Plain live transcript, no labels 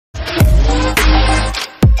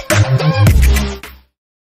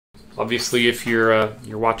Obviously, if you're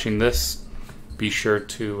watching this, be sure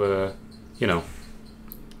to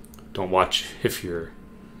don't watch if you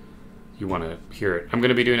want to hear it. I'm going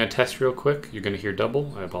to be doing a test real quick. You're going to hear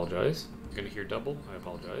double. I apologize. You're going to hear double. I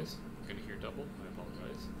apologize. You're going to hear double. I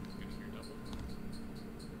apologize. You're going to hear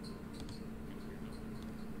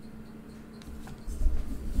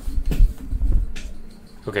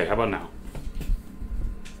double. Okay, how about now?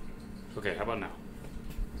 Okay, how about now?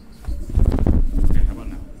 Okay, how about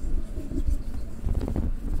now?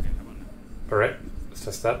 Okay, how about now? All right, let's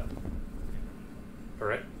test that. All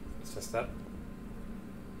right, let's test that.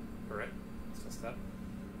 All right, let's test that.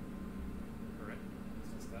 All right,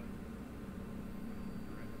 let's test that. All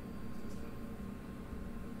right, let's test that.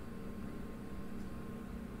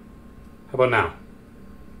 How about now?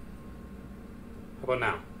 How about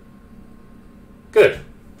now? Good. How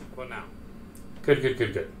about now? Good, good,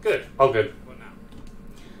 good, good. Good. All good. How about now?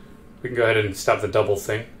 We can go ahead and stop the double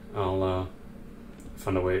thing. I'll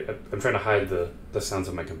find a way. I'm trying to hide the sounds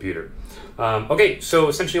of my computer. Okay, so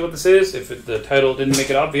essentially what this is, if the title didn't make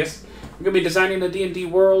it obvious, I'm going to be designing a D&D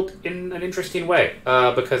world in an interesting way,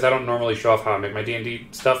 because I don't normally show off how I make my D&D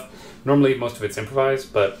stuff. Normally, most of it's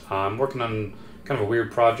improvised, but I'm working on kind of a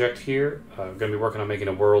weird project here. I'm going to be working on making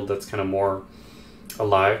a world that's kind of more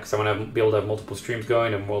alive, because I want to be able to have multiple streams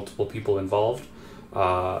going and multiple people involved.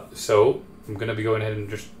 So I'm going to be going ahead and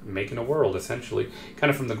just making a world, essentially, kind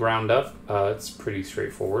of from the ground up. It's pretty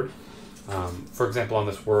straightforward. For example, on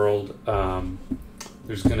this world,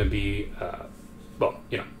 there's going to be, well,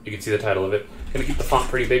 you can see the title of it. I'm going to keep the font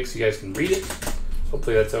pretty big so you guys can read it.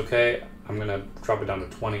 Hopefully that's okay. I'm going to drop it down to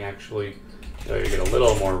 20, actually, so you get a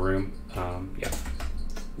little more room. Yeah,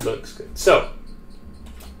 looks good. So,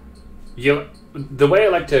 the way I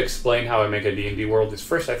like to explain how I make a D&D world is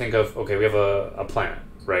first I think of, okay, we have a planet,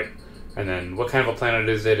 right? And then what kind of a planet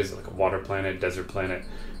is it? Is it like a water planet, desert planet?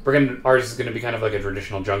 Ours is going to be kind of like a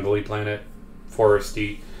traditional jungle-y planet,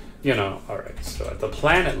 foresty, alright. So at the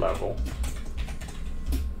planet level,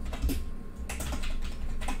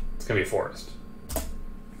 it's going to be a forest,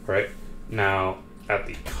 right? Now, at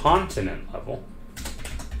the continent level,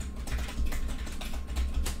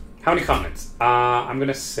 how many continents? I'm going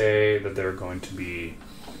to say that there are going to be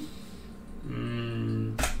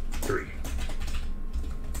 3.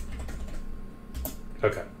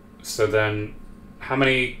 Okay, so then how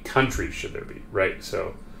many countries should there be, right?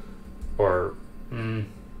 So,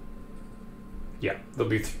 yeah, there'll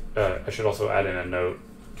be, I should also add in a note,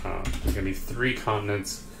 there's going to be 3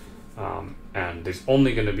 continents, and there's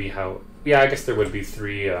only going to be I guess there would be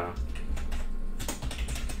 3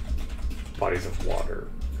 bodies of water.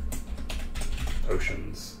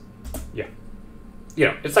 Oceans. Yeah.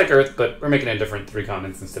 It's like Earth, but we're making it different, 3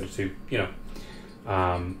 continents instead of 2,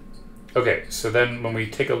 Okay, so then when we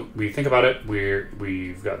think about it,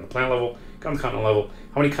 we've gotten the planet level, got the continent level.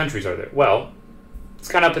 How many countries are there? Well, it's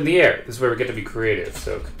kind of up in the air. This is where we get to be creative,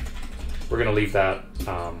 so we're going to leave that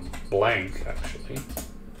blank, actually,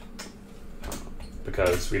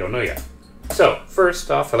 because we don't know yet. So,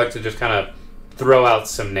 first off, I like to just kind of throw out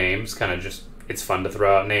some names, it's fun to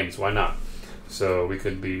throw out names, why not? So we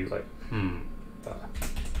could be like,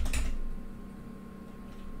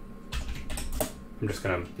 I'm just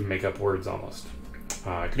going to make up words almost.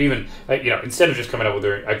 I could even, instead of just coming up with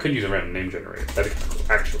I could use a random name generator. That'd be cool,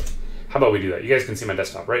 actually. How about we do that? You guys can see my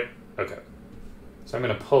desktop, right? Okay. So I'm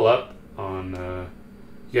going to pull up on,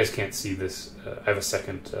 you guys can't see this. I have a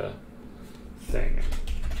second thing.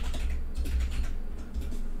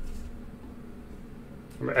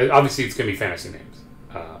 Obviously, it's going to be fantasy names,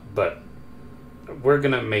 but we're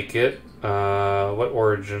going to make it, what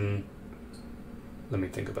origin? Let me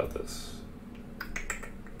think about this.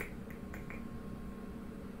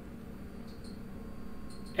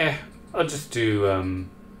 I'll just do,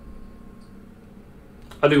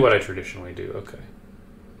 I'll do what I traditionally do, okay.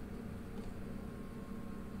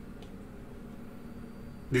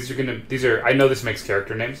 I know this makes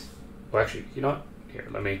character names. Well, actually, you know what? Here,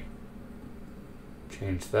 let me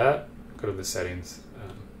change that. Go to the settings.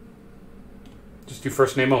 Just do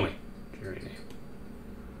first name only. Generate name.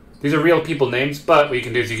 These are real people names, but what you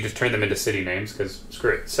can do is you can just turn them into city names, because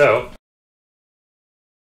screw it. So,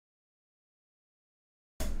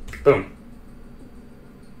 boom.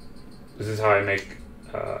 This is how I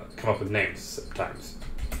come up with names sometimes.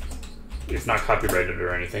 It's not copyrighted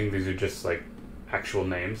or anything. These are just like actual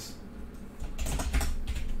names.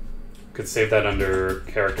 Could save that under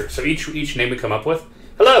character. So each name we come up with.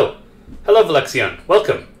 Hello, Valexion.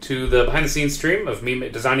 Welcome to the behind-the-scenes stream of me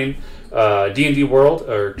designing D&D world,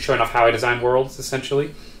 or showing off how I design worlds,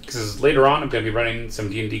 essentially. Because later on, I'm going to be running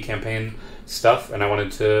some D&D campaign stuff, and I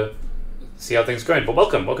wanted to see how things are going. But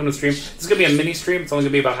welcome to the stream. This is going to be a mini stream. It's only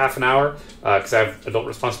going to be about half an hour because I have adult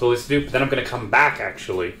responsibilities to do. But then I'm going to come back,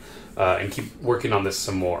 actually, and keep working on this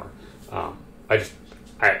some more.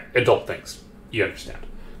 Adult things. You understand.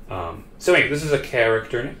 So anyway, this is a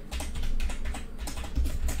character name.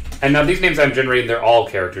 And now these names I'm generating, they're all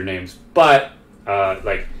character names. But,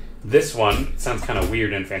 like, this one sounds kind of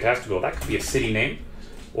weird and fantastical. That could be a city name,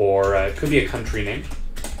 or it could be a country name.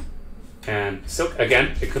 And so,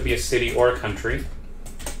 again, it could be a city or a country.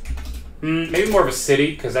 Maybe more of a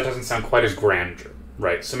city, because that doesn't sound quite as grandeur,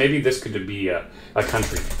 right? So maybe this could be a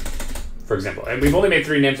country, for example. And we've only made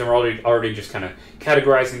 3 names, and we're already just kind of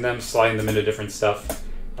categorizing them, sliding them into different stuff.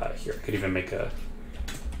 Here, I could even make to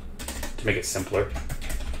make it simpler.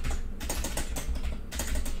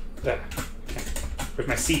 Okay. Where's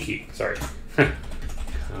my C key? Sorry.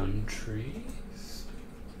 Countries.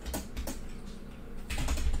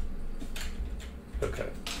 Okay.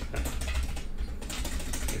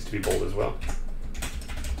 Needs to be bold as well.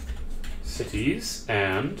 Cities,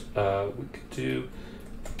 and we could do,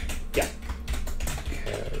 yeah,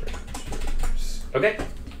 characters. Okay,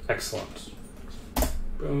 excellent.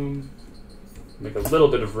 Boom. Make a little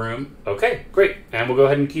bit of room. Okay, great. And we'll go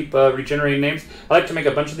ahead and keep regenerating names. I like to make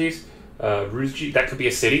a bunch of these. Ruzji, that could be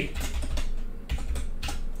a city.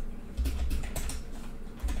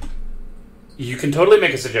 You can totally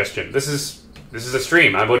make a suggestion. This is a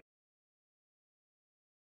stream. I would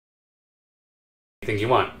anything you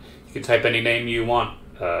want. You can type any name you want.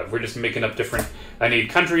 We're just making up different. I need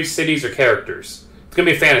countries, cities, or characters. It's gonna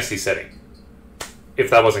be a fantasy setting. If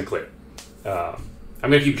that wasn't clear. I'm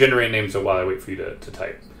going to keep generating names while I wait for you to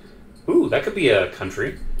type. Ooh, that could be a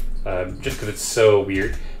country, just because it's so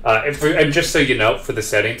weird. And just so you know, for the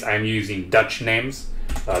settings, I'm using Dutch names.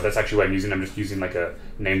 That's actually what I'm using. I'm just using like a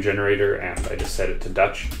name generator, and I just set it to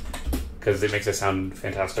Dutch, because it makes it sound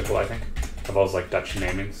fantastical, I think. I've always liked Dutch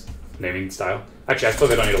naming style. Actually, I suppose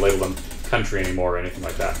I don't need to label them country anymore or anything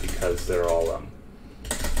like that, because they're all,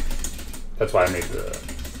 that's why I made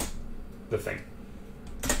the thing.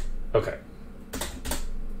 Okay.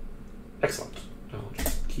 Excellent. I'll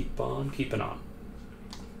just keep on keeping on.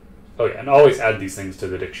 Oh yeah, and always add these things to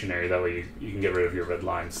the dictionary. That way you can get rid of your red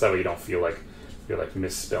lines. That way you don't feel like you're like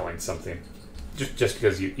misspelling something. Just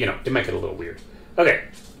because you know, it might get a little weird. Okay.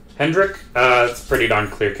 Hendrik, it's a pretty darn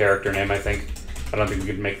clear character name, I think. I don't think we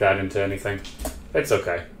could make that into anything. It's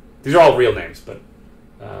okay. These are all real names, but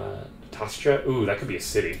Tascha? Ooh, that could be a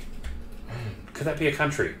city. Could that be a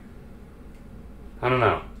country? I don't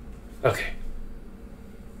know. Okay.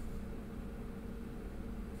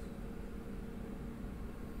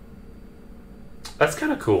 That's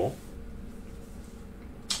kind of cool.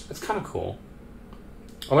 That's kind of cool.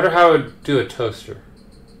 I wonder how I would do a toaster.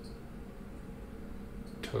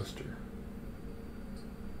 Toaster.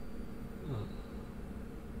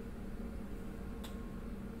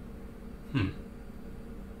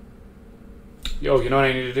 Yo, you know what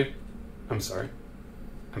I need to do? I'm sorry.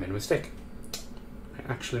 I made a mistake.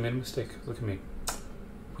 I actually made a mistake. Look at me.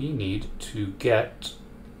 We need to get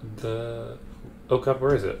the oak up.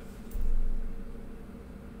 Where is it?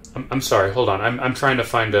 I'm sorry. Hold on. I'm trying to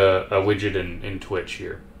find a widget in Twitch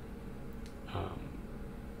here.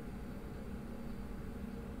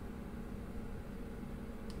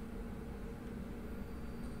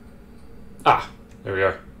 There we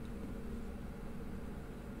are.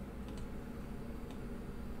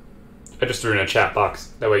 I just threw in a chat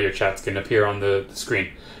box. That way your chats can appear on the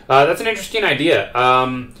screen. That's an interesting idea.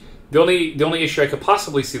 The only issue I could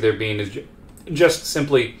possibly see there being is just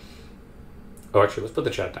simply... Oh, actually, let's put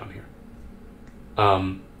the chat down here.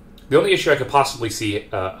 The only issue I could possibly see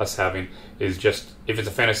us having is just, if it's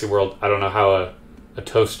a fantasy world, I don't know how a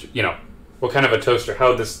toaster... You know, what kind of a toaster...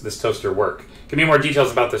 How this toaster work. Give me more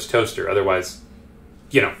details about this toaster, otherwise...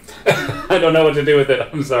 You know, I don't know what to do with it.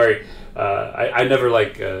 I'm sorry. I never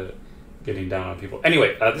like getting down on people.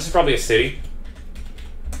 Anyway, this is probably a city.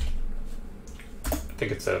 I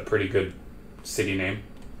think it's a pretty good city name.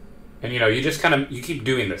 And, you know, you just kind of... You keep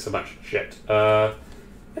doing this a bunch. Shit. That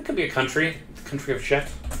could be a country. The country of shit.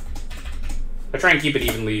 I try and keep it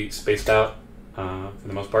evenly spaced out for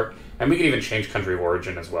the most part. And we can even change country of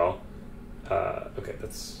origin as well. Okay,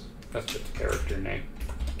 that's just a character name.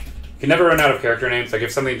 You can never run out of character names. Like,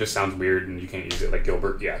 if something just sounds weird and you can't use it, like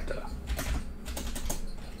Gilbert, you have to...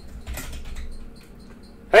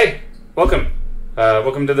 Hey! Welcome!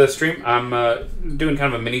 Welcome to the stream. I'm doing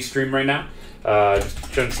kind of a mini stream right now.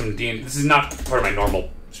 Just showing some D&D. This is not part of my normal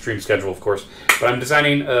stream schedule, of course, but I'm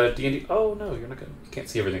designing a D&D... Oh, no, you're not gonna... You can't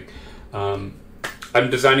see everything. I'm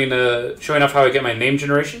designing showing off how I get my name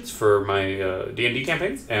generations for my D&D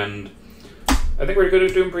campaigns, and I think we're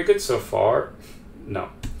doing pretty good so far. No.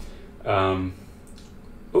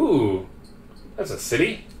 Ooh, that's a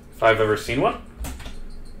city, if I've ever seen one.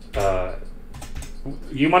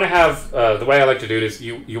 You want to have, the way I like to do it is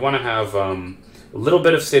you want to have a little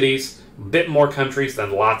bit of cities, a bit more countries,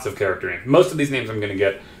 than lots of character names. Most of these names I'm going to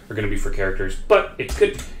get are going to be for characters, but it's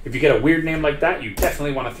good. If you get a weird name like that, you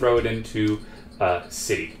definitely want to throw it into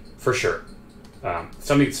city, for sure.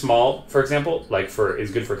 Something small, for example,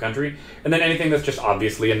 is good for country, and then anything that's just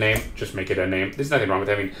obviously a name, just make it a name. There's nothing wrong with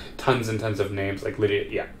having tons and tons of names, like Lydia.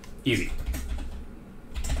 Yeah, easy.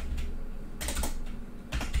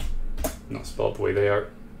 Not spelled the way they are.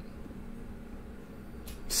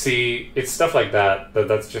 See, it's stuff like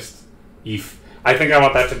that's just Eve. I think I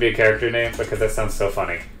want that to be a character name because that sounds so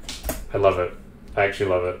funny. I love it. I actually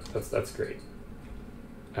love it. That's great.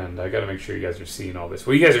 And I gotta make sure you guys are seeing all this.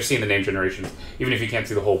 Well, you guys are seeing the name generations, even if you can't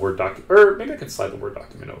see the whole Word document. Or maybe I can slide the Word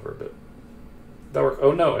document over a bit. That work?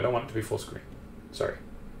 Oh no, I don't want it to be full screen. Sorry.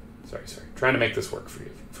 Trying to make this work for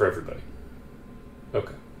you, for everybody.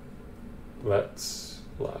 Okay. Let's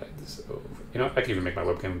slide this over. You know what? I can even make my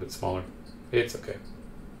webcam a bit smaller. It's okay.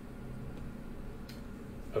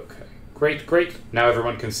 Okay. Great. Now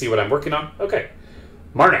everyone can see what I'm working on. Okay.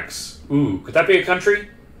 Marnix. Ooh, could that be a country?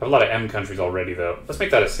 I have a lot of M countries already, though. Let's make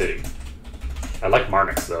that a city. I like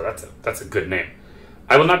Marnix, though. That's a good name.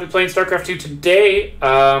 I will not be playing StarCraft 2 today.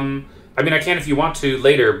 I mean, I can if you want to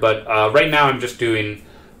later, but right now I'm just doing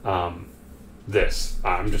this.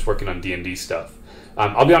 I'm just working on D&D stuff.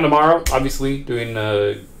 I'll be on tomorrow, obviously, doing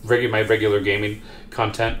my regular gaming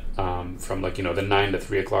content from, like, the 9 to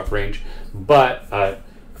 3 o'clock range. But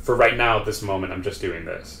for right now, at this moment, I'm just doing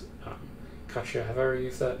this. Kasha, have I already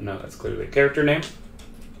used that? No, that's clearly a character name.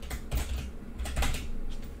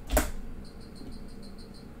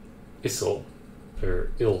 Issel.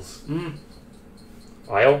 Or Ills.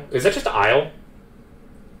 Isle? Is that just Isle?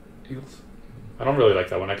 Ills? I don't really like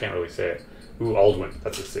that one. I can't really say it. Ooh, Aldwyn.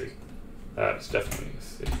 That's a city. That's definitely a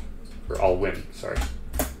city. Or Alwyn, sorry.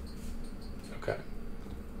 Okay.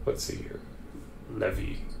 Let's see here.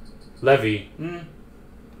 Levy.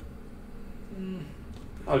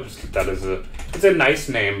 I'll just keep that as it's a nice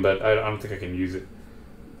name, but I don't think I can use it.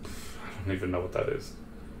 I don't even know what that is.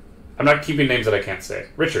 I'm not keeping names that I can't say.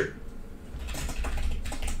 Richard.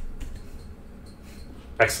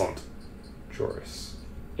 Excellent. Joris.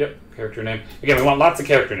 Yep, character name. Again, we want lots of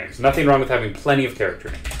character names. Nothing wrong with having plenty of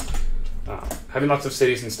character names. Having lots of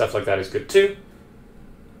cities and stuff like that is good too.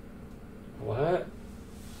 What?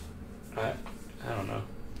 I don't know.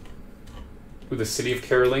 Ooh, the city of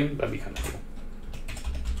Caroline? That'd be kind of cool.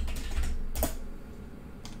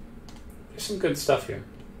 There's some good stuff here.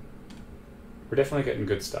 We're definitely getting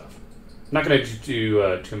good stuff. I'm not going to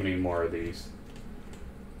do too many more of these.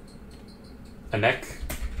 Anek.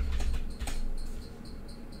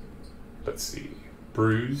 Let's see.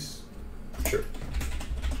 Bruise. Sure.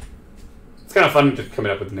 It's kind of fun just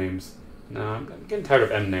coming up with names. No, I'm getting tired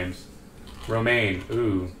of M names. Romaine.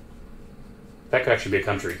 Ooh. That could actually be a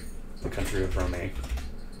country. The country of Romaine.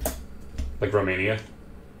 Like Romania.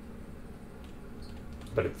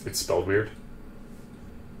 But it's spelled weird.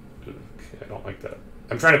 Okay, I don't like that.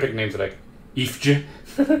 I'm trying to pick names that Ifj.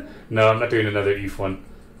 No, I'm not doing another If one.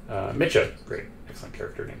 Mitcha. Great. Excellent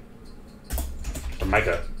character name. Or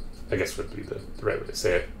Micah, I guess would be the right way to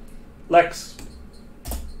say it. Lex.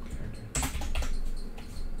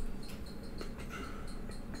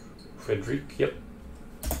 Frederick, yep.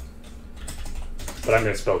 But I'm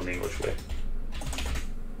going to spell it in the English way.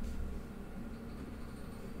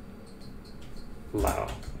 Lao.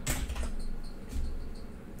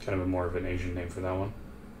 Kind of more of an Asian name for that one.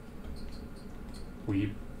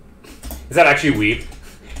 Weeb. Is that actually Weeb?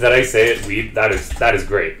 Is that how you say it? Weeb? That is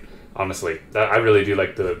great. Honestly. I really do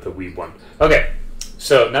like the Weeb one. Okay.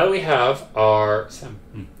 So now that we have our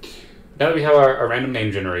random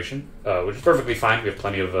name generation, which is perfectly fine. We have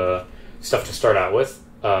plenty of stuff to start out with.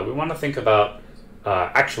 We want to think about,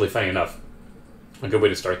 actually, funny enough, a good way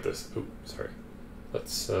to start this. Ooh, sorry.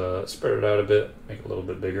 Let's spread it out a bit, make it a little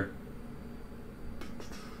bit bigger.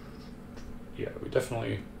 Yeah, we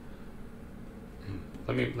definitely.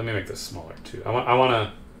 Let me make this smaller too. I want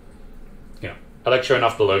to. I like showing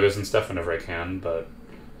off the logos and stuff whenever I can, but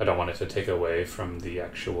I don't want it to take away from the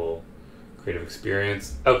actual creative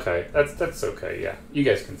experience. Okay, that's okay. Yeah, you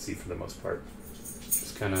guys can see for the most part.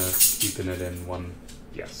 Just kind of keeping it in one.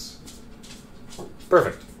 Yes.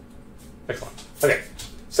 Perfect. Excellent. Okay.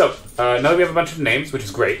 So, now that we have a bunch of names, which is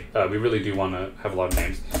great, we really do want to have a lot of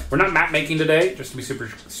names. We're not map making today, just to be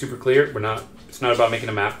super clear. It's not about making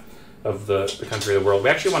a map of the country of the world. We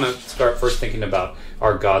actually want to start first thinking about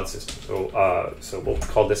our god system. So we'll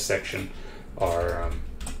call this section our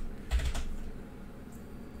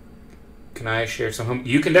can I share some home?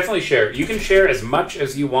 You can definitely share. You can share as much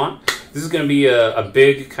as you want. This is going to be a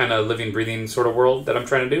big kind of living, breathing sort of world that I'm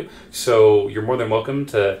trying to do. So you're more than welcome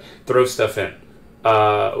to throw stuff in.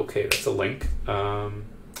 Okay, that's a link.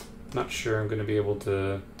 Not sure I'm going to be able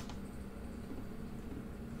to...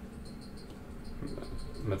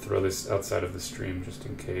 I'm going to throw this outside of the stream just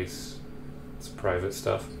in case. It's private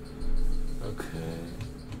stuff. Okay.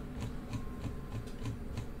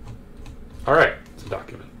 Alright, it's a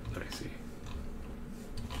document. Let me see.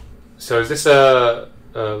 So is this a...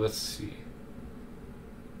 let's see.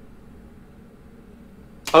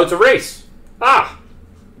 Oh, it's a race. Ah!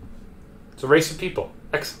 It's a race of people.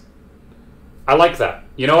 Excellent. I like that.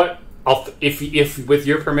 You know what? If with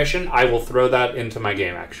your permission, I will throw that into my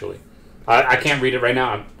game, actually. I can't read it right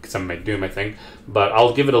now because I'm doing my thing, but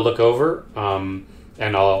I'll give it a look over, and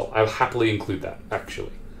I'll happily include that,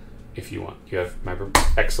 actually, if you want. You have my...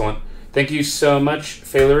 Excellent. Thank you so much,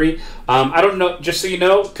 Failery. I don't know, just so you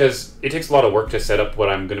know, because it takes a lot of work to set up what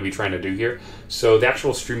I'm going to be trying to do here. So the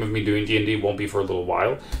actual stream of me doing D&D won't be for a little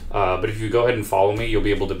while. But if you go ahead and follow me, you'll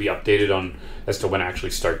be able to be updated on as to when I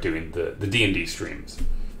actually start doing the D&D streams.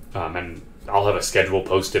 And I'll have a schedule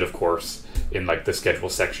posted, of course, in like the schedule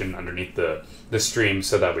section underneath the stream,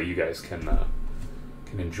 so that way you guys can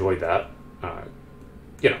enjoy that.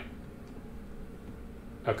 You know.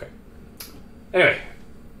 Okay. Anyway.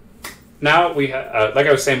 Now we have, like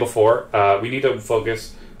I was saying before, we need to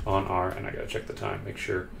focus on our, and I gotta check the time, make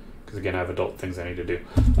sure, because again I have adult things I need to do.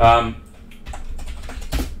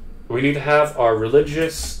 We need to have our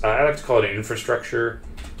religious, I like to call it an infrastructure,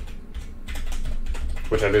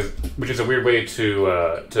 which is a weird way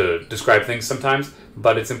to describe things sometimes,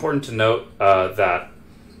 but it's important to note that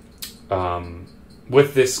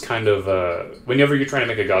with this kind of, whenever you're trying to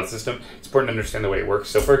make a god system, it's important to understand the way it works.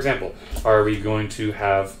 So for example, are we going to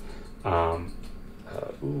have how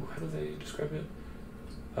do they describe it?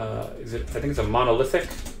 Is it? I think it's a monolithic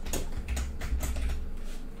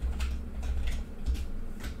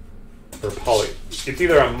or poly. It's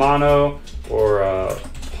either a mono or a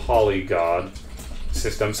polygod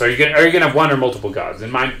system. So are you gonna have one or multiple gods? In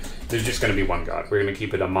mine, there's just gonna be one god. We're gonna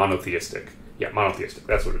keep it a monotheistic. Yeah, monotheistic.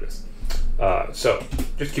 That's what it is. So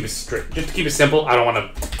just keep it straight. Just to keep it simple. I'm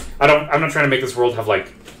not trying to make this world have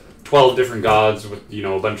like 12 different gods with, you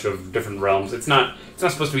know, a bunch of different realms. It's not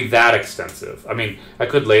supposed to be that extensive. I mean, I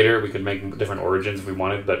could later, we could make different origins if we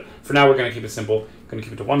wanted, but for now we're going to keep it simple. We're going to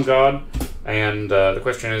keep it to one god, and the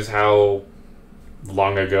question is, how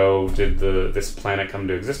long ago did this planet come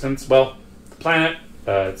into existence? Well, the planet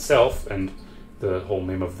itself, and the whole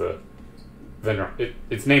name of the Venron,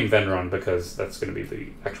 it's named Venron because that's going to be the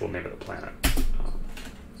actual name of the planet.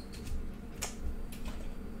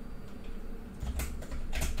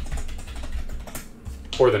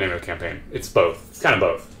 Or the name of the campaign. It's both. It's kind of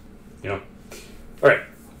both, you know. All right,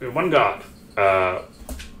 we have one god.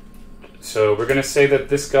 So we're gonna say that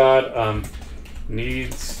this god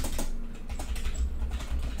needs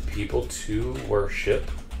people to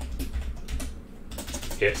worship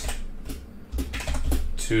it.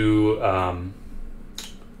 To,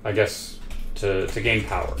 I guess, to gain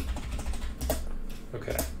power.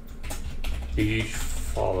 Okay. Each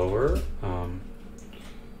follower.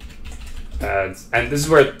 Adds, and this is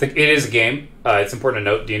where it is a game. It's important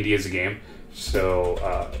to note D&D is a game,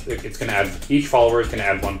 so it's going to add, each follower is going to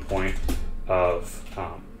add 1 point of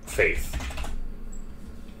faith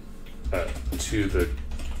to the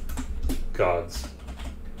god's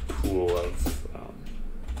pool of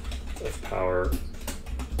power.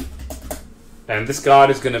 And this god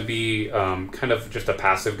is going to be kind of just a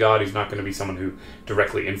passive god. He's not going to be someone who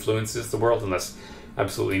directly influences the world unless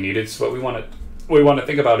absolutely needed. So what we want to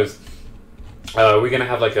think about is, we're going to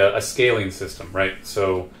have like a scaling system, right?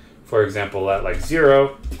 So, for example, at like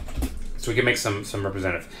 0, so we can make some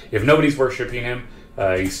representative. If nobody's worshiping him,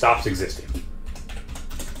 he stops existing.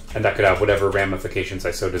 And that could have whatever ramifications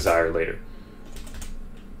I so desire later.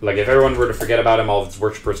 Like, if everyone were to forget about him, all of his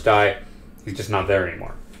worshippers die, he's just not there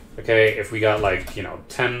anymore. Okay, if we got like, you know,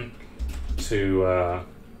 10 to, I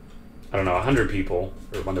don't know, 100 people,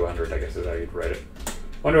 or 1 to 100, I guess is how you'd write it.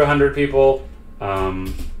 1 to 100 people,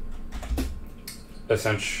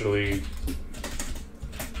 essentially,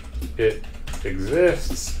 it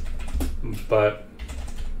exists, but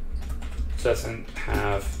doesn't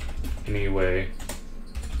have any way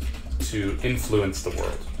to influence the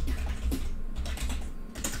world.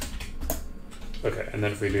 Okay, and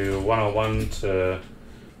then if we do 101 to,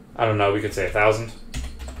 I don't know, we could say 1,000.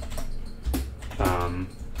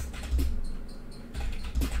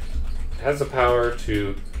 It has the power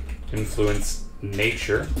to influence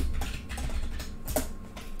nature.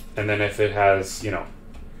 And then if it has,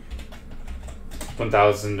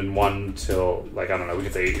 1001 till, like, I don't know, we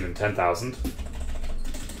could say even 10,000.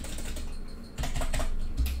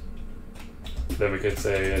 Then we could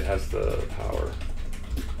say it has the power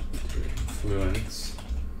to influence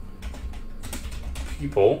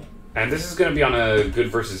people. And this is going to be on a good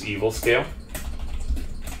versus evil scale.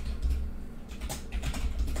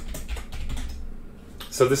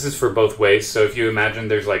 So this is for both ways. So if you imagine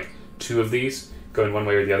there's like two of these going one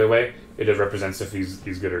way or the other way, it represents if he's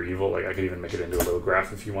good or evil. Like I could even make it into a little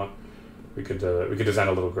graph if you want. We could design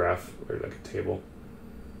a little graph or like a table.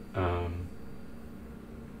 I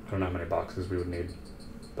don't know how many boxes we would need,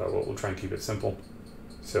 but we'll try and keep it simple.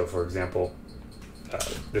 So for example,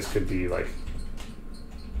 this could be like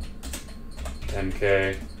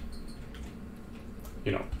 10K,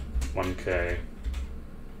 1K,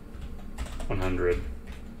 100,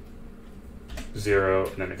 0,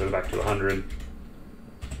 and then it goes back to 100,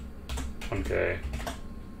 1K,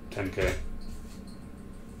 10K.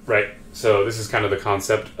 Right, so this is kind of the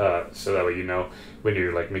concept, so that way when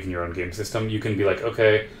you're like making your own game system, you can be like,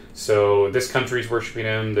 okay, so this country's worshiping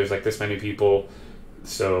him, there's like this many people,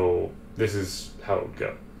 so this is how it would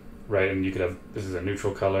go, right? And you could have, this is a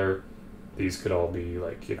neutral color, these could all be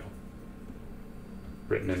like,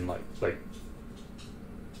 written in like,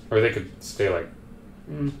 or they could stay like,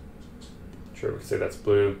 sure, we could say that's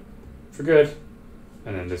blue for good,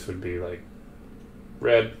 and then this would be like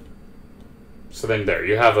red. So then there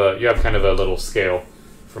you have kind of a little scale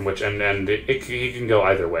from which and it can go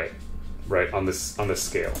either way, right, on this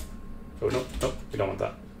scale. Oh no, we don't want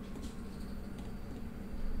that.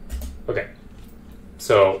 Okay,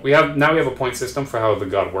 so we have a point system for how the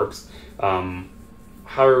god works. How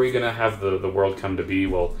are we gonna have the world come to be?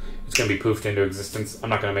 Well, it's gonna be poofed into existence. I'm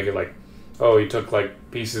not gonna make it like, oh, he took like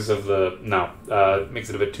pieces of the it makes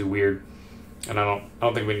it a bit too weird, and I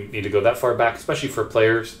don't think we need to go that far back, especially for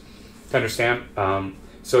players to understand.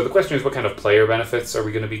 So the question is, what kind of player benefits are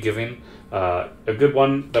we going to be giving? A good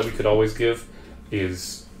one that we could always give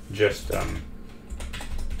is just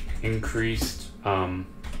increased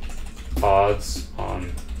odds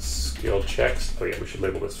on skill checks. Oh yeah, we should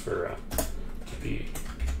label this for the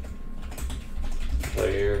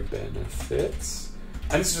player benefits.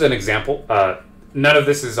 And this is an example. None of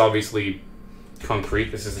this is obviously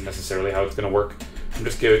concrete. This isn't necessarily how it's going to work. I'm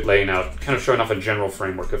just laying out, kind of showing off a general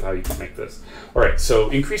framework of how you can make this. All right, so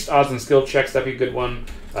increased odds and skill checks, that'd be a good one.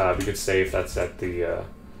 We could say if that's at the,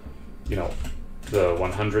 the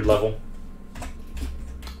 100 level,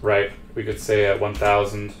 right? We could say at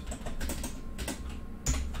 1,000.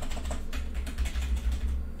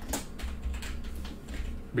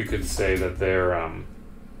 We could say that they're, I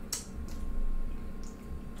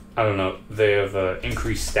don't know, they have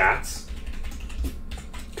increased stats.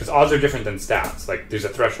 Because odds are different than stats. Like, there's a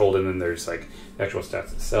threshold, and then there's, like, the actual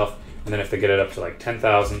stats itself. And then if they get it up to, like,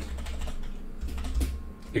 10,000,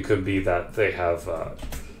 it could be that they have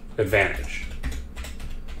advantage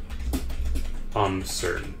on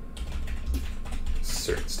certain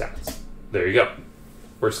stats. There you go.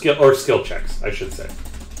 Or skill checks, I should say.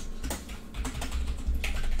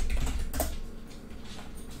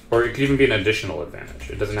 Or it could even be an additional advantage.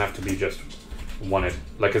 It doesn't have to be just one.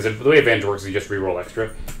 Like, because the way advantage works is you just reroll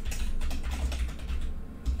extra.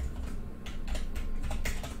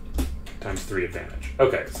 Times 3 advantage.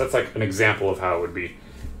 Okay, so that's like an example of how it would be.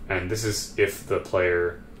 And this is if the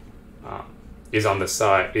player is on the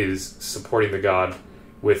side, is supporting the god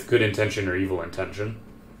with good intention or evil intention.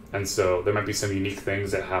 And so there might be some unique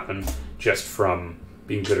things that happen just from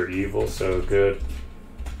being good or evil. So good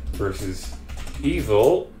versus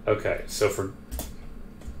evil. Okay, so for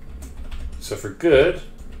good,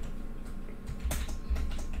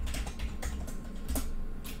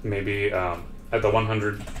 maybe at the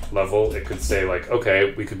 100 level, it could say like,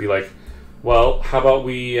 okay, we could be like, well, how about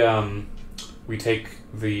we take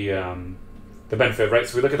the benefit, right?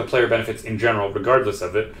 So we look at the player benefits in general, regardless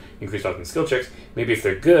of it, increased odds and skill checks. Maybe if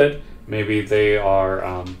they're good, maybe they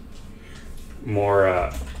are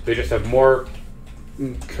more, they just have more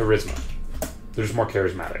charisma. They're just more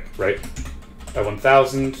charismatic, right? At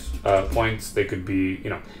 1,000 points, they could be,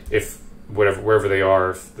 if wherever they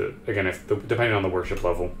are, depending on the worship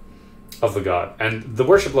level of the god. And the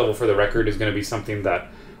worship level, for the record, is going to be something that,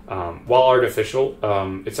 while artificial,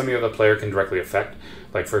 it's something that the player can directly affect.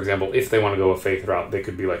 Like, for example, if they want to go a faith route, they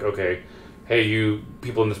could be like, okay, hey, you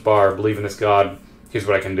people in this bar believe in this god, here's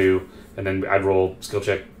what I can do. And then I'd roll skill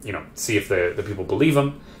check, see if the people believe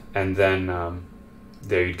him. And then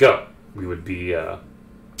there you go. We would be, there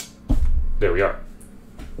we are.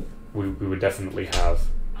 We would definitely have,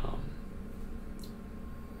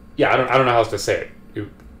 I don't know how else to say it.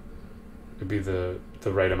 It'd be the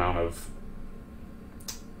right amount of...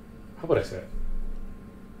 How would I say it?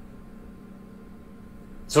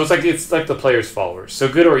 So it's like the player's followers. So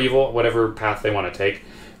good or evil, whatever path they want to take,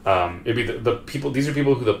 it'd be the people. These are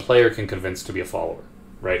people who the player can convince to be a follower,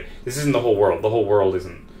 right? This isn't the whole world. The whole world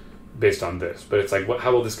isn't based on this, but it's like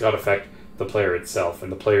how will this god affect the player itself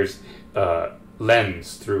and the player's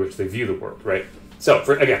lens through which they view the world, right? So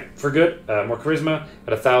for good, more charisma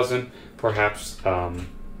at 1,000, perhaps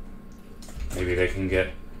maybe they can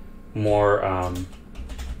get more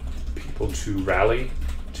people to rally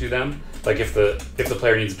to them. Like if the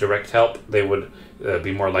player needs direct help, they would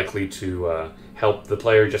be more likely to help the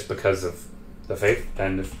player just because of the faith.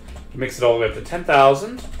 And if you mix it all the way up to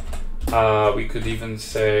 10,000, we could even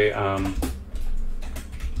say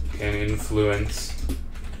can influence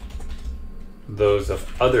those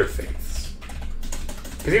of other faiths.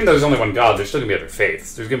 Because even though there's only one God, there's still going to be other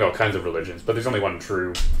faiths. There's going to be all kinds of religions, but there's only one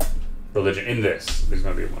true religion in this. There's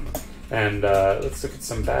going to be one. And let's look at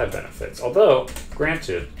some bad benefits. Although,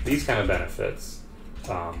 granted, these kind of benefits,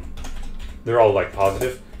 they're all like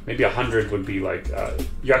positive. Maybe 100 would be like,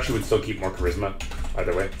 you actually would still keep more charisma,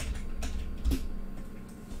 either way.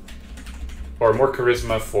 Or more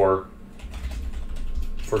charisma for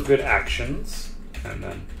good actions, and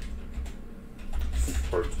then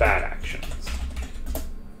for bad actions.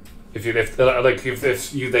 If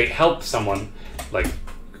they help someone, like,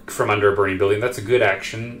 from under a burning building, that's a good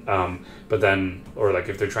action, but then, or like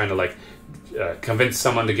if they're trying to like convince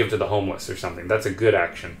someone to give to the homeless or something, that's a good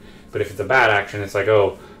action. But if it's a bad action, it's like,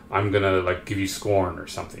 oh, I'm gonna like give you scorn or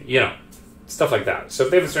something, stuff like that. So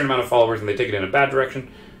if they have a certain amount of followers and they take it in a bad direction,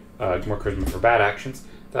 more charisma for bad actions,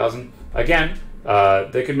 1,000. Again,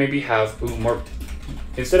 they could maybe have more,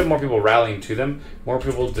 instead of more people rallying to them, more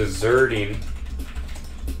people deserting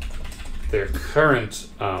their current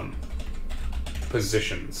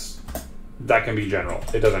positions. That can be general.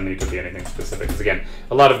 It doesn't need to be anything specific. Because again,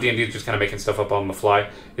 a lot of D&D is just kind of making stuff up on the fly.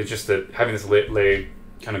 It's just that having this lay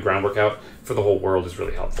kind of groundwork out for the whole world is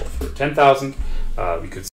really helpful. For 10,000, we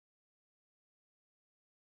could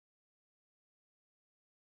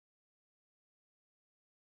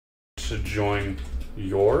to join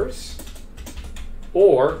yours,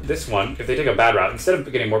 or this one. If they take a bad route, instead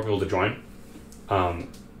of getting more people to join,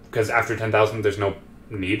 because after 10,000, there's no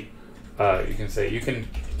need. You can say, you can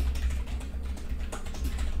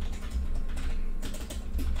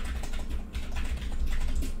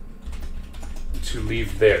to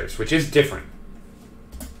leave theirs, which is different.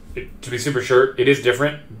 To be super sure, it is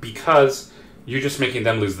different because you're just making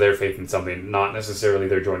them lose their faith in something, not necessarily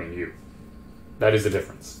they're joining you. That is the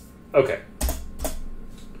difference. Okay.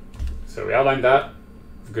 So we outlined that,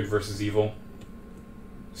 good versus evil.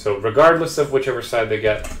 So regardless of whichever side they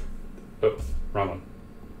get, oh, wrong one.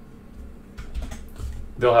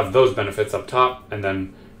 They'll have those benefits up top, and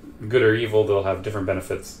then good or evil, they'll have different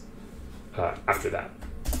benefits after that.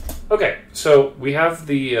 Okay, so we have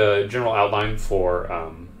the general outline for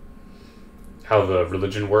how the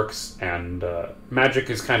religion works, and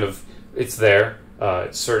magic is kind of, it's there,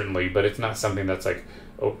 certainly, but it's not something that's like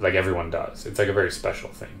everyone does. It's like a very special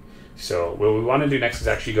thing. So what we want to do next is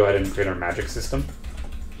actually go ahead and create our magic system.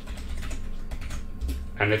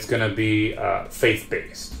 And it's going to be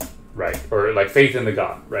faith-based. Right, or like faith in the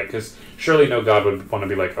god, right? Because surely no god would want to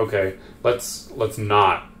be like, okay, let's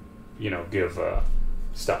not, give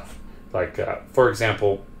stuff. Like, for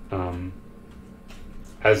example,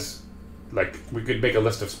 as like we could make a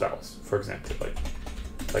list of spells, for example,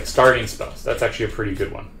 like starting spells. That's actually a pretty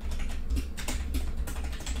good one.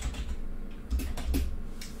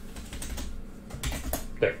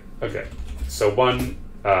 There, okay. So one,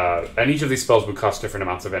 and each of these spells would cost different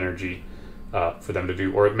amounts of energy. For them to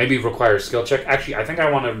do, or maybe require a skill check. Actually, I think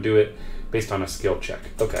I want to do it based on a skill check.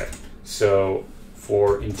 Okay, so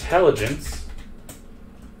for intelligence,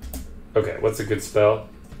 okay, what's a good spell?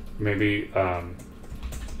 Maybe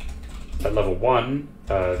at level 1,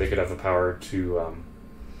 they could have the power to,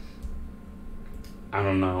 I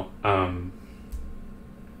don't know,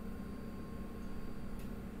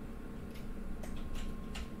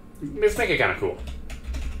 let's make it kind of cool.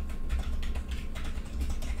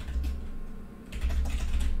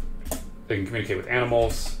 They can communicate with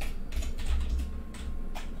animals.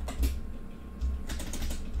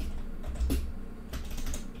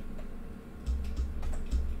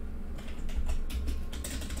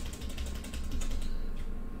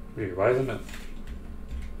 Weird, why isn't it?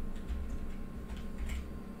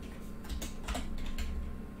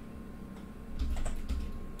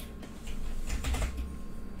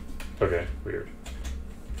 Okay, weird.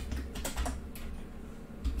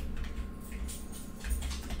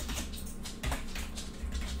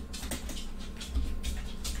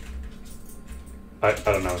 I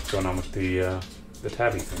don't know what's going on with the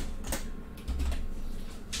tabby thing.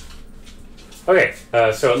 Okay,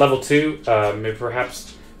 so at level 2, maybe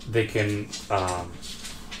perhaps they can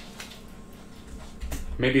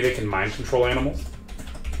maybe they can mind control animals.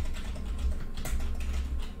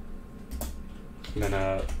 And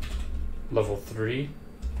then level 3,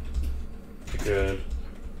 they could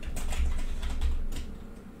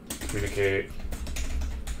communicate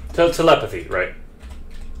telepathy, right?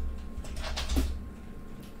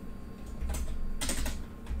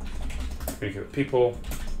 Communicate with people.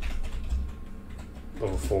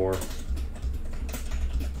 Level 4.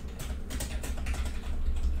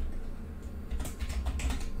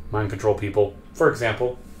 Mind control people. For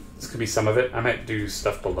example, this could be some of it. I might do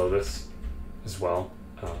stuff below this as well.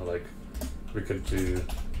 Like, we could do...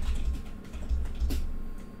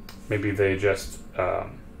 Maybe they just...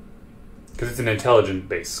 Because it's an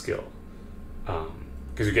intelligent-based skill.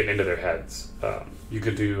 Because you're getting into their heads. You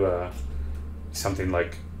could do something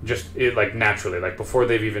like... Just like naturally, like before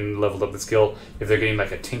they've even leveled up the skill, if they're getting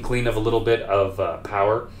like a tinkling of a little bit of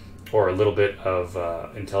power or a little bit of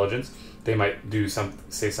intelligence, they might do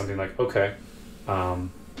say something like, okay, well,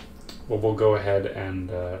 we'll go ahead and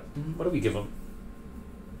what do we give them?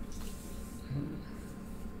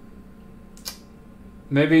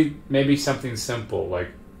 Maybe something simple, like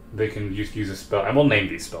they can use a spell, and we'll name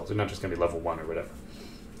these spells. They're not just going to be level 1 or whatever.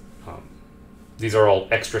 These are all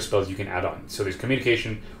extra spells you can add on. So there's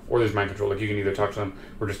communication or there's mind control. Like you can either talk to them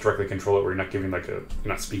or just directly control it, where you're not giving you're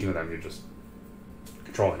not speaking to them. You're just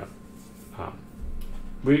controlling them.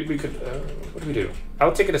 We could. What do we do?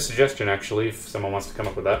 I'll take it as a suggestion actually if someone wants to come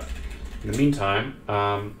up with that. In the meantime,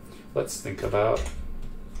 let's think about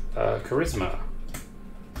charisma.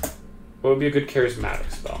 What would be a good charismatic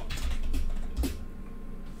spell?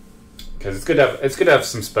 Because it's good to have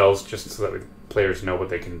some spells just so that players know what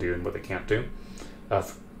they can do and what they can't do.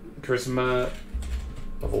 Charisma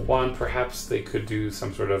level 1, perhaps they could do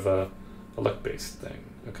some sort of a luck-based thing.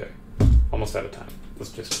 Okay, almost out of time.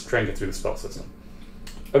 Let's just try and get through the spell system.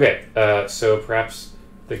 Okay, so perhaps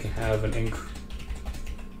they can have an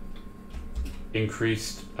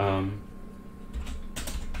increased.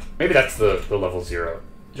 Maybe that's the level 0.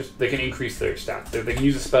 Just they can increase their stats. They can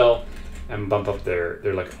use a spell and bump up their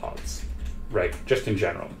like odds, right? Just in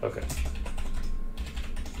general. Okay.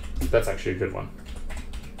 That's actually a good one.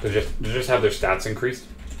 To just have their stats increased,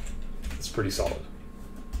 it's pretty solid.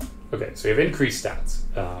 Okay, so you have increased stats.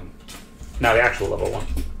 Now the actual level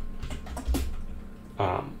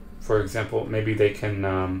 1. For example, maybe they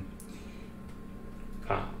can...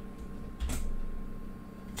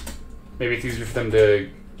 maybe it's easier for them to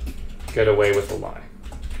get away with a lie.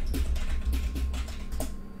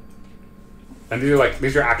 And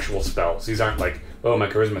these are actual spells. These aren't like, oh, my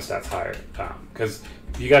charisma stat's higher. Because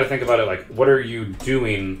you got to think about it like, what are you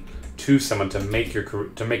doing to someone to make the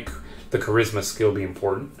charisma skill be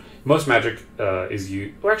important? Most magic is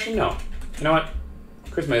you. Or actually, no. You know what?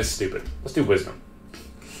 Charisma is stupid. Let's do wisdom.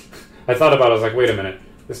 I thought about it. I was like, wait a minute.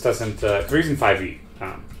 This doesn't. We're using 5e.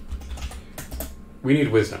 We need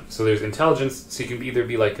wisdom. So there's intelligence. So you can either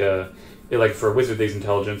be like like for a wizard, there's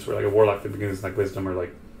intelligence, or like a warlock that begins like wisdom, or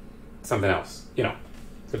like something else. You know.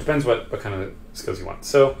 So it depends what kind of skills you want.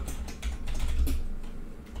 So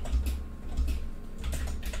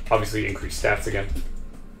obviously increase stats again.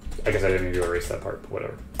 I guess I didn't need to erase that part, but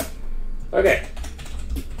whatever. Okay.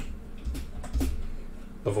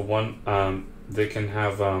 Level 1, they can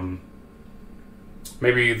have,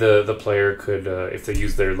 maybe the player could, if they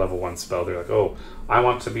use their level 1 spell, they're like, oh, I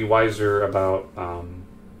want to be wiser about,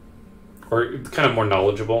 or kind of more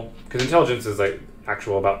knowledgeable, because intelligence is like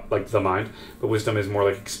actual about like the mind, but wisdom is more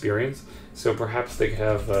like experience. So perhaps they could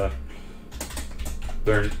have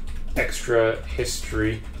learn extra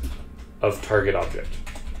history of target object,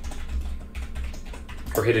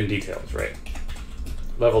 or hidden details, right?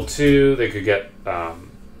 Level 2, they could get,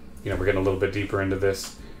 we're getting a little bit deeper into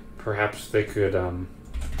this. Perhaps they could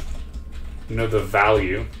know the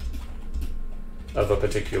value of a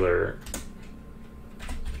particular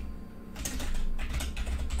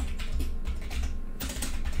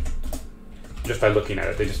just by looking at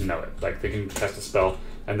it. They just know it. Like they can cast a spell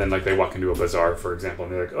and then like they walk into a bazaar, for example,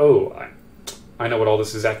 and they're like, oh, I know what all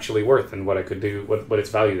this is actually worth and what I could do, what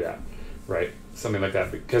it's valued at, right? Something like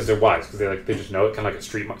that, because they're wise, because they just know it, kind of like a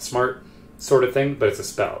street smart sort of thing, but it's a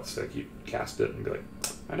spell. So like you cast it and be like,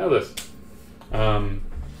 I know this. I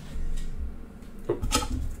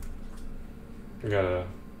got a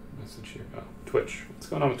message here. Oh, Twitch. What's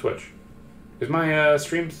going on with Twitch? Is my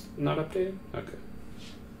streams not updated? Okay.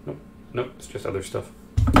 Nope, it's just other stuff.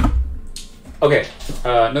 Okay,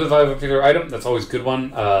 another value of a particular item. That's always a good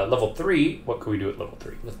one. Level 3. What can we do at level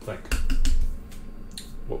 3? Let's think.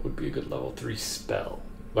 What would be a good level 3 spell?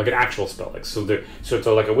 Like an actual spell. Like so it's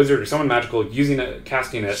like a wizard or someone magical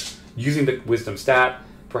casting it, using the wisdom stat.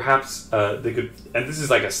 Perhaps they could, and this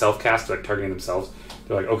is like a self-cast, like targeting themselves.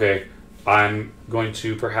 They're like, okay, I'm going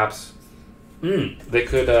to perhaps... they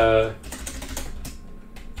could...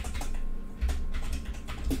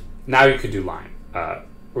 now you could do line.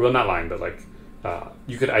 Well, not line, but like...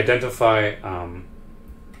 you could identify...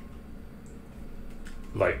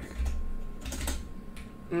 like...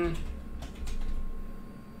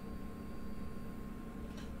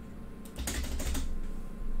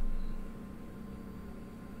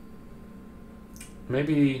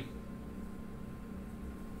 maybe...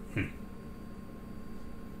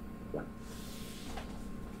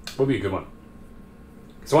 would be a good one.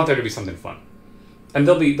 Because I want there to be something fun. And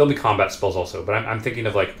there'll be combat spells also, but I'm thinking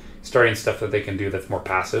of like starting stuff that they can do that's more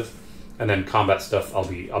passive, and then combat stuff I'll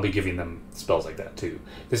be giving them spells like that too.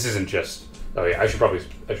 This isn't just... oh yeah, I should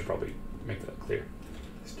probably make that clear.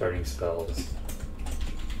 Starting spells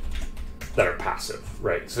that are passive,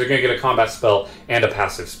 right? So they're going to get a combat spell and a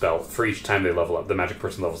passive spell for each time they level up. The magic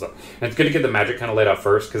person levels up. And it's good to get the magic kind of laid out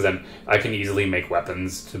first, because then I can easily make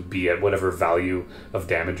weapons to be at whatever value of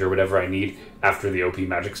damage or whatever I need after the OP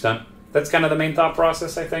magic's done. That's kind of the main thought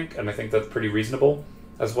process, I think, and I think that's pretty reasonable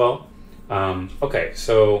as well. Okay,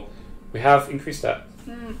 so we have increased that.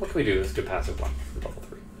 What can we do? This is a good passive one for level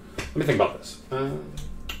 3. Let me think about this.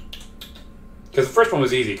 Because the first one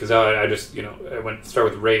was easy, because I just, I start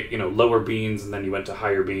with rate, lower beans, and then you went to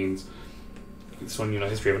higher beans. This one,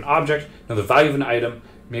 history of an object, the value of an item,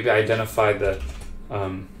 maybe identify the,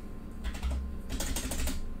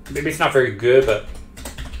 maybe it's not very good, but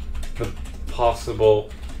the possible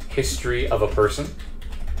history of a person.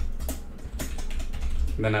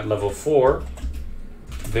 And then at level 4,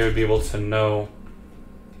 they would be able to know,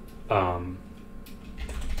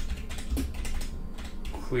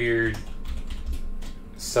 cleared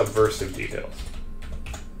subversive details.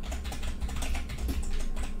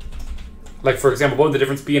 Like, for example, what would the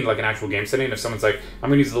difference be in like an actual game setting? If someone's like, I'm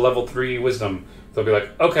going to use the level 3 wisdom, they'll be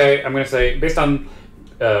like, okay, I'm going to say, based on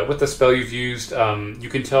with the spell you've used, you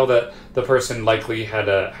can tell that the person likely had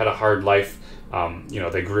a hard life.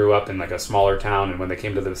 They grew up in like a smaller town, and when they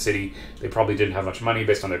came to the city, they probably didn't have much money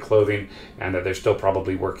based on their clothing, and that they're still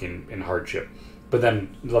probably working in hardship. But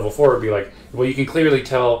then level 4 would be like, well, you can clearly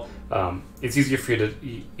tell. It's easy for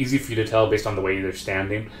you to tell based on the way they're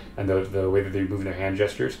standing and the way that they're moving their hand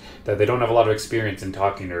gestures that they don't have a lot of experience in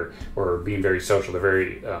talking or being very social. They're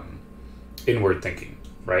very inward thinking,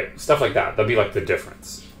 right? Stuff like that. That'd be like the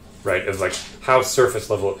difference, right? It's like how surface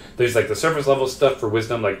level. There's like the surface level stuff for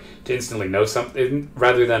wisdom, like to instantly know something,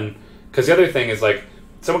 rather than, because the other thing is like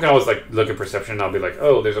someone can always like look at perception and I'll be like,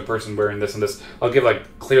 oh, there's a person wearing this and this. I'll give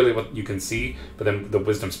like clearly what you can see, but then the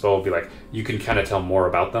wisdom spell will be like, you can kind of tell more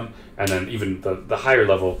about them. And then even the higher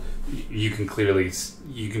level, you can pretty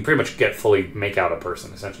much make out a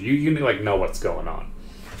person essentially. You like know what's going on,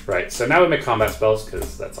 right? So now we make combat spells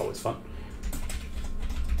because that's always fun.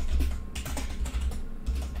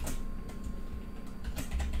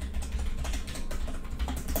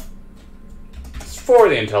 For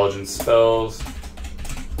the intelligence spells,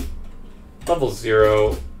 level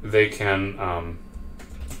 0, they can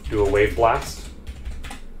do a wave blast,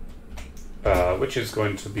 which is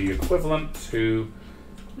going to be equivalent to,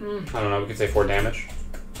 I don't know, we could say 4 damage.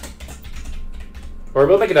 Or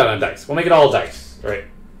we'll make it out on dice. We'll make it all dice, right?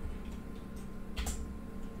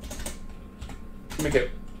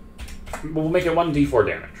 We'll make it 1d4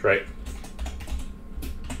 damage, right?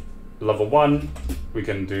 Level 1, we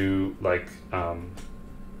can do like,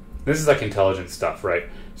 this is like intelligence stuff, right?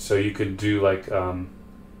 So you could do like a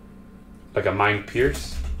mind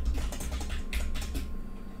pierce,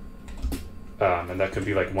 and that could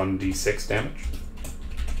be like 1d6 damage.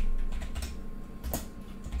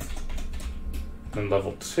 Then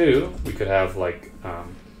level 2, we could have like,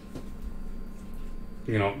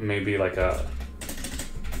 maybe like a,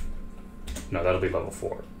 no, that'll be level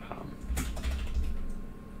 4.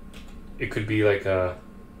 It could be like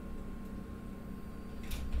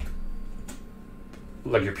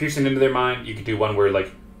like you're piercing into their mind. You could do one where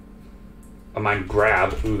like a mind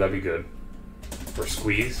grab. Ooh, that'd be good. Or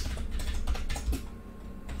squeeze.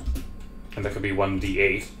 And that could be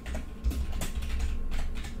 1d8.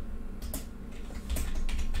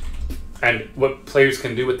 And what players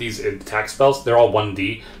can do with these attack spells, they're all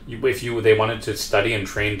 1d. If they wanted to study and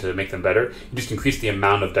train to make them better, you just increase the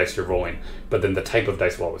amount of dice you're rolling, but then the type of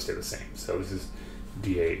dice will always stay the same. So this is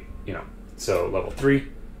d8, So level 3.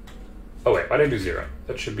 Oh wait, why did I do 0?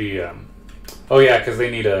 That should be Oh yeah, because they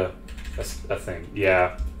need a thing.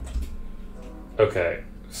 Yeah. Okay,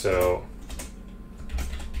 so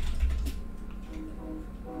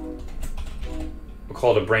we'll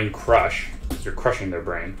call it a brain crush because you're crushing their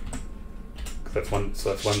brain. That's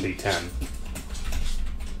that's 1d10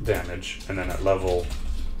 damage, and then at level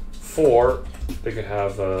 4 they could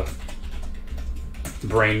have a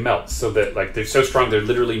brain melt, so that like they're so strong they're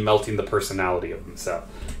literally melting the personality of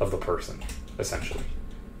the person, essentially.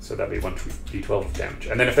 So that'd be 1d12 of damage.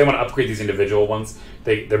 And then if they want to upgrade these individual ones,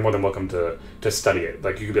 they're more than welcome to study it.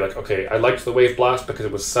 Like you could be like, okay, I liked the wave blast because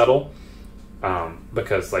it was subtle,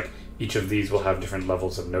 because like each of these will have different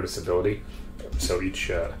levels of noticeability. So each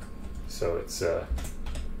so it's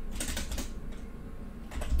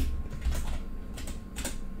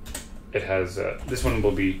it has this one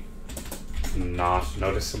will be not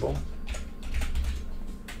noticeable,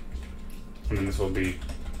 and then this will be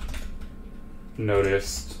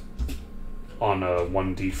noticed on a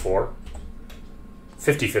 1d4.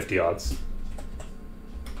 50-50 odds.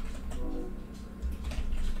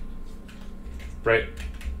 Right?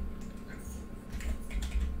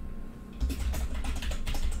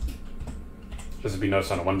 This would be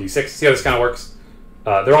noticed on a 1d6. See how this kind of works?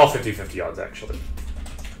 They're all 50-50 odds, actually.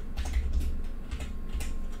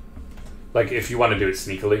 Like, if you want to do it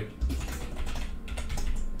sneakily.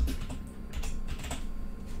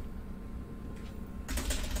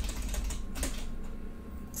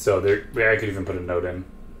 So there, I could even put a note in.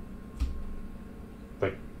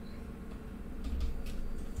 Like,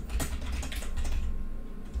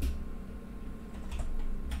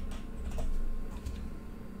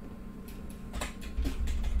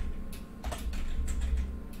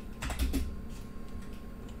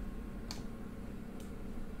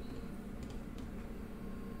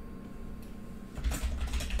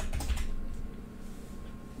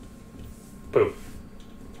 boom.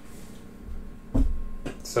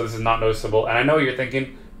 So this is not noticeable, and I know you're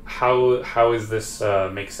thinking, how is this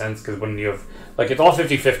make sense? Because when you have, like, it's all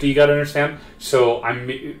 50-50, you gotta understand. So I'm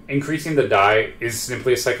increasing the die is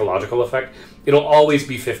simply a psychological effect. It'll always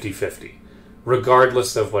be 50-50,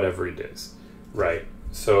 regardless of whatever it is, right?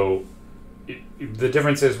 So the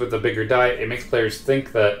difference is with the bigger die, it makes players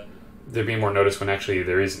think that they're being more noticed when actually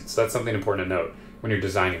there isn't. So that's something important to note when you're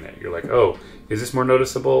designing it. You're like, oh, is this more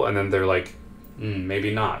noticeable? And then they're like,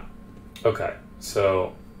 maybe not. Okay,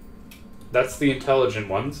 so that's the intelligent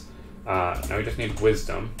ones. Now we just need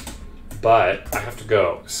wisdom, but I have to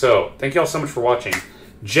go. So thank you all so much for watching.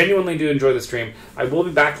 Genuinely do enjoy the stream. I will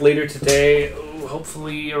be back later today,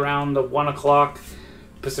 hopefully around 1 o'clock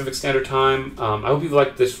Pacific Standard Time. I hope you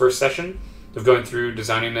liked this first session of going through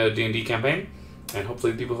designing a D&D campaign, and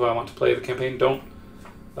hopefully the people who I want to play the campaign don't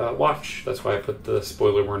watch. That's why I put the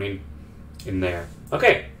spoiler warning in there.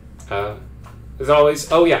 Okay, as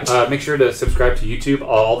always, oh yeah, make sure to subscribe to YouTube.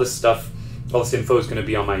 All this stuff, all this info is going to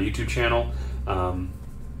be on my YouTube channel,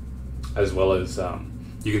 as well as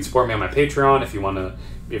you can support me on my Patreon if you want to.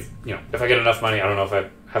 If I get enough money, I don't know if I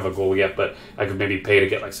have a goal yet, but I could maybe pay to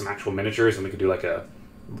get like some actual miniatures, and we could do like a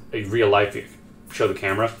real life show the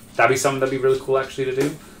camera. That'd be something that'd be really cool actually to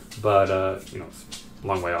do, but it's a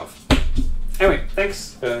long way off. Anyway,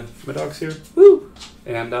 thanks. My dog's here. Woo!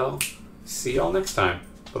 And I'll see y'all next time.